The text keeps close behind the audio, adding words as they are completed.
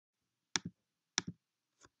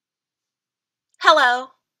Hello,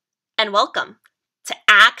 and welcome to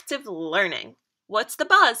Active Learning. What's the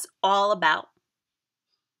buzz all about?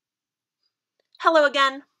 Hello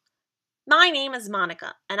again. My name is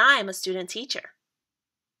Monica, and I am a student teacher.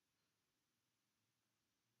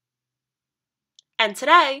 And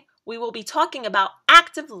today, we will be talking about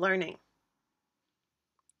active learning.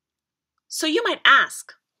 So you might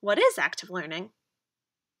ask, what is active learning?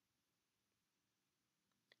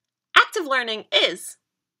 Active learning is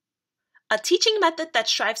a teaching method that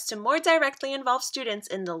strives to more directly involve students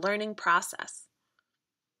in the learning process.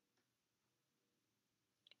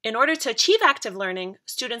 In order to achieve active learning,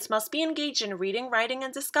 students must be engaged in reading, writing,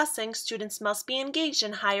 and discussing. Students must be engaged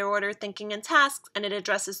in higher order thinking and tasks, and it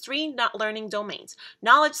addresses three learning domains: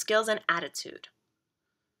 knowledge, skills, and attitude.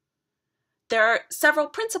 There are several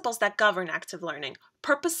principles that govern active learning: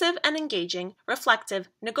 purposive and engaging, reflective,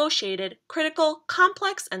 negotiated, critical,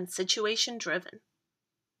 complex, and situation-driven.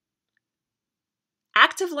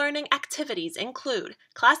 Active learning activities include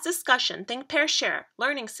class discussion, think, pair, share,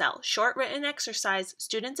 learning cell, short written exercise,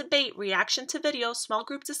 student debate, reaction to video, small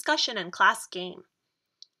group discussion, and class game.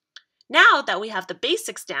 Now that we have the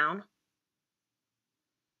basics down,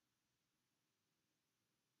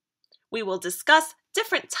 we will discuss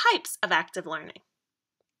different types of active learning.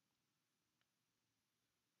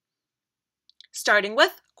 Starting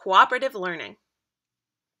with cooperative learning.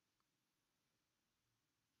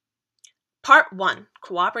 Part 1,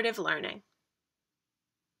 Cooperative Learning.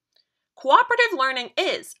 Cooperative learning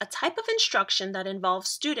is a type of instruction that involves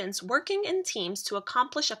students working in teams to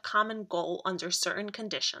accomplish a common goal under certain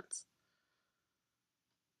conditions.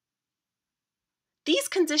 These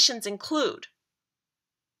conditions include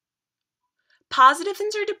positive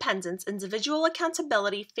interdependence, individual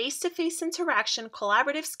accountability, face-to-face interaction,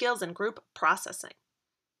 collaborative skills, and group processing.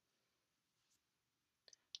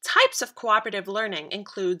 Types of cooperative learning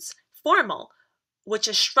includes formal, which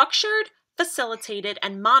is structured, facilitated,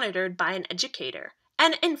 and monitored by an educator,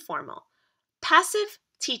 and informal, passive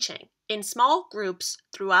teaching in small groups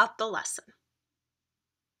throughout the lesson.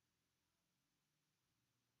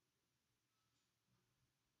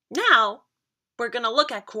 Now, we're going to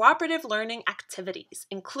look at cooperative learning activities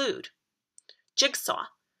include jigsaw,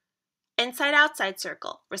 inside-outside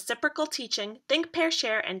circle, reciprocal teaching, think, pair,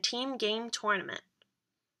 share, and team game tournament.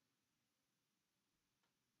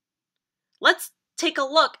 Let's take a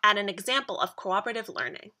look at an example of cooperative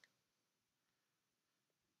learning.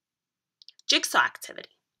 Jigsaw activity.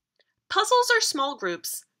 Puzzles or small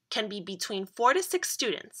groups can be between 4 to 6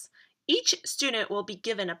 students. Each student will be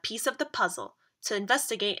given a piece of the puzzle to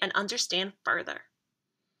investigate and understand further.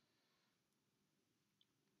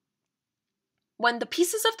 When the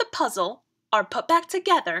pieces of the puzzle are put back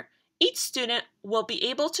together, each student will be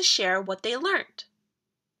able to share what they learned.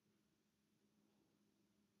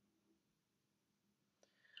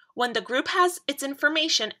 When the group has its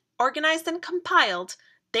information organized and compiled,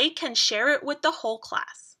 they can share it with the whole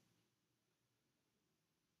class.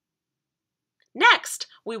 Next,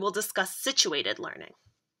 we will discuss situated learning.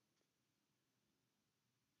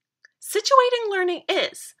 Situating learning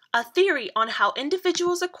is a theory on how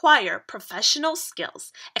individuals acquire professional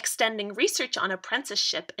skills, extending research on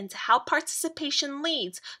apprenticeship into how participation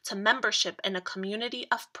leads to membership in a community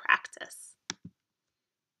of practice.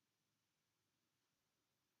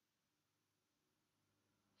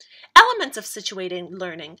 Elements of situating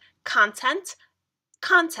learning: content,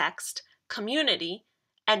 context, community,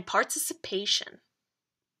 and participation.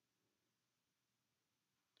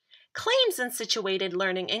 Claims in situated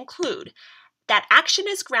learning include that action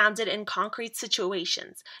is grounded in concrete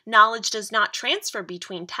situations, knowledge does not transfer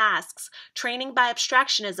between tasks, training by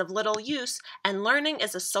abstraction is of little use, and learning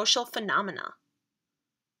is a social phenomena.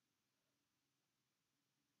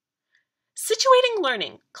 Situating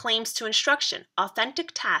learning claims to instruction, authentic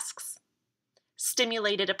tasks,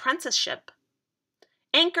 stimulated apprenticeship,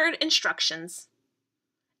 anchored instructions,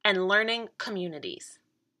 and learning communities.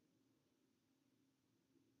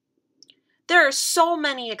 There are so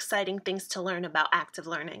many exciting things to learn about active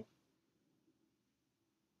learning.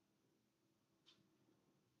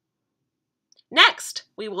 Next,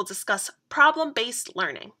 we will discuss problem-based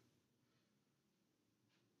learning.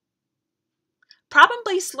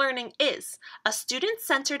 Problem-based learning is a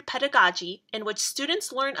student-centered pedagogy in which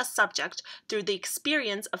students learn a subject through the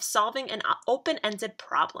experience of solving an open-ended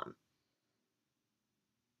problem.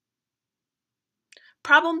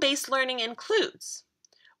 Problem-based learning includes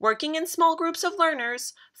working in small groups of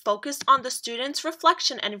learners focused on the student's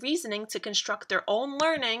reflection and reasoning to construct their own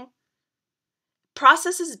learning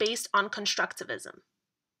processes based on constructivism.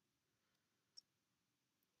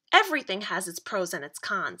 Everything has its pros and its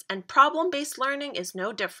cons, and problem-based learning is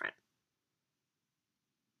no different.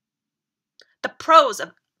 pros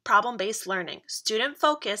of problem-based learning: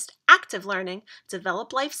 student-focused, active learning,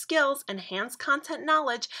 develop life skills, enhance content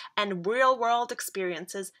knowledge, and real-world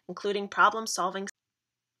experiences, including problem-solving.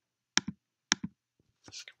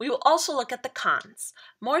 We will also look at the cons: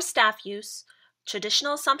 more staff use,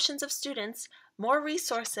 traditional assumptions of students, more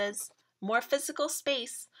resources, more physical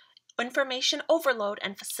space, information overload,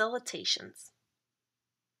 and facilitations.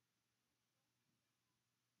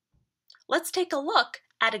 Let's take a look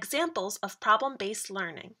at examples of problem-based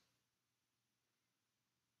learning.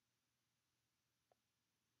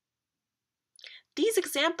 These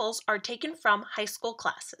examples are taken from high school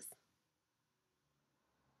classes.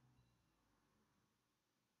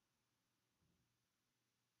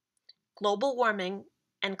 Global warming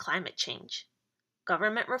and climate change,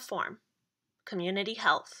 government reform, community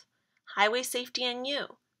health, highway safety and you,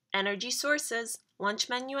 energy sources, lunch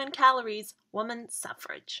menu and calories, women's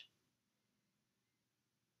suffrage.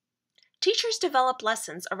 Teachers develop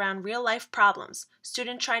lessons around real-life problems.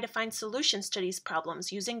 Students try to find solutions to these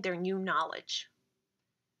problems using their new knowledge.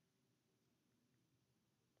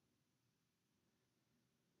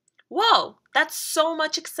 Whoa, that's so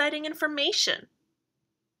much exciting information!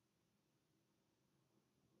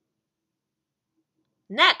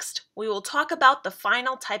 Next, we will talk about the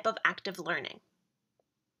final type of active learning,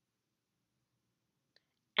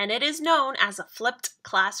 and it is known as a flipped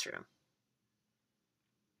classroom.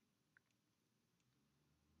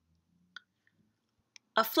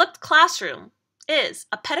 A flipped classroom is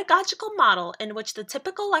a pedagogical model in which the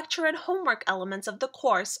typical lecture and homework elements of the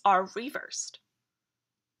course are reversed.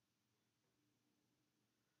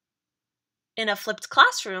 In a flipped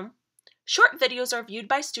classroom, short videos are viewed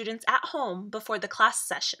by students at home before the class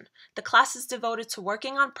session. The class is devoted to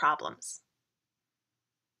working on problems.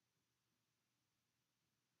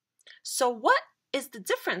 So what is the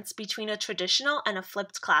difference between a traditional and a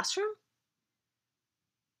flipped classroom?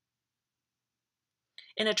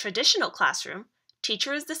 In a traditional classroom,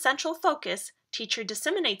 teacher is the central focus, teacher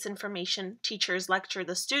disseminates information, teachers lecture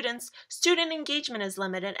the students, student engagement is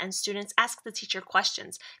limited, and students ask the teacher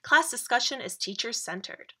questions. Class discussion is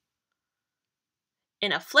teacher-centered.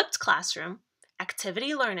 In a flipped classroom,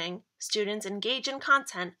 activity learning, students engage in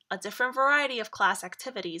content, a different variety of class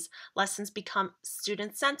activities, lessons become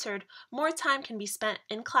student-centered, more time can be spent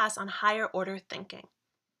in class on higher order thinking.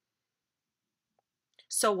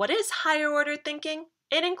 So what is higher order thinking?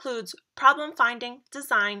 It includes problem finding,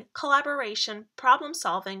 design, collaboration, problem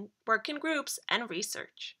solving, work in groups, and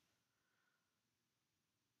research.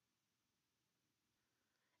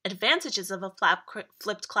 Advantages of a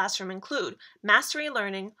flipped classroom include mastery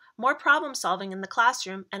learning, more problem solving in the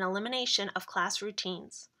classroom, and elimination of class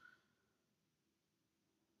routines.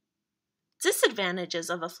 Disadvantages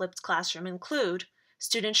of a flipped classroom include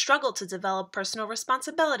students struggle to develop personal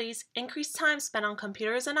responsibilities, increased time spent on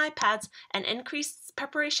computers and iPads, and increased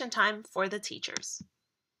preparation time for the teachers.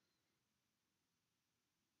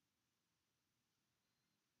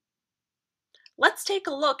 Let's take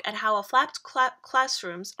a look at how a flipped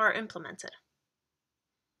classrooms are implemented.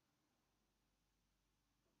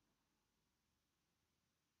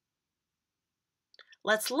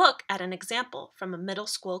 Let's look at an example from a middle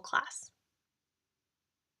school class.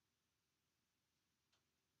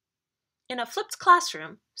 In a flipped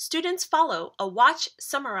classroom, students follow a watch,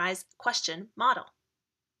 summarize, question model.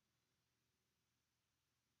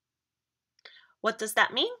 What does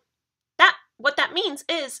that mean? What that means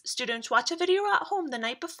is students watch a video at home the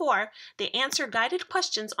night before, they answer guided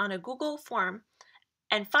questions on a Google form,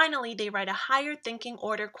 and finally they write a higher thinking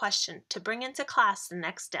order question to bring into class the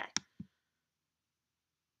next day.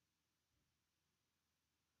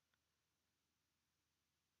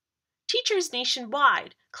 Teachers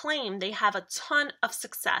nationwide claim they have a ton of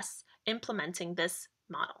success implementing this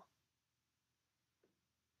model.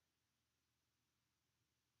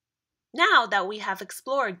 Now that we have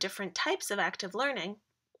explored different types of active learning,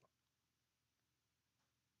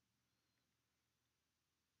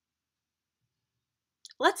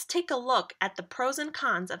 let's take a look at the pros and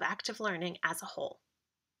cons of active learning as a whole.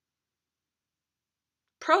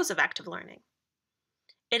 Pros of active learning: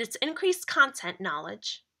 it is increased content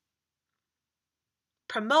knowledge,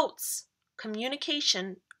 promotes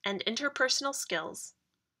communication and interpersonal skills,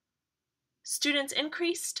 students'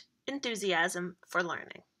 increased enthusiasm for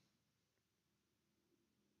learning.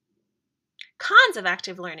 Cons of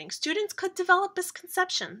active learning: students could develop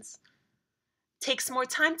misconceptions, takes more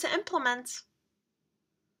time to implement,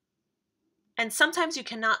 and sometimes you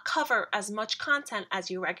cannot cover as much content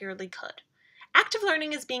as you regularly could. Active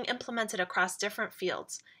learning is being implemented across different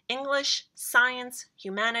fields: English, science,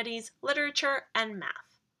 humanities, literature, and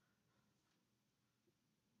math.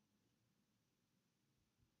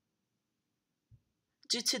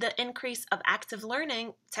 Due to the increase of active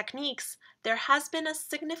learning techniques, there has been a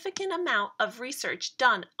significant amount of research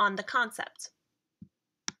done on the concept.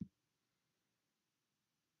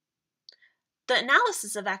 The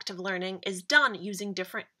analysis of active learning is done using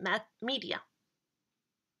different media.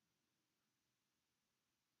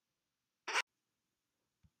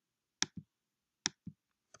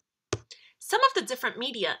 Some of the different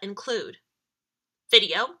media include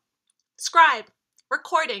video, scribe,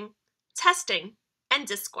 recording, testing, and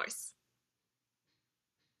discourse.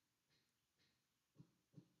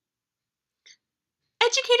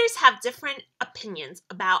 Educators have different opinions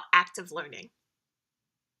about active learning.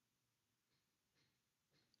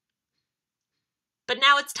 But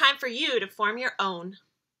now it's time for you to form your own.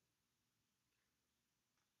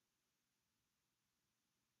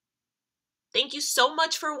 Thank you so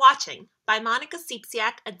much for watching. By Monica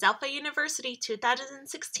Sipsiak, Adelphi University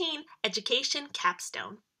 2016 Education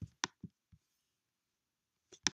Capstone.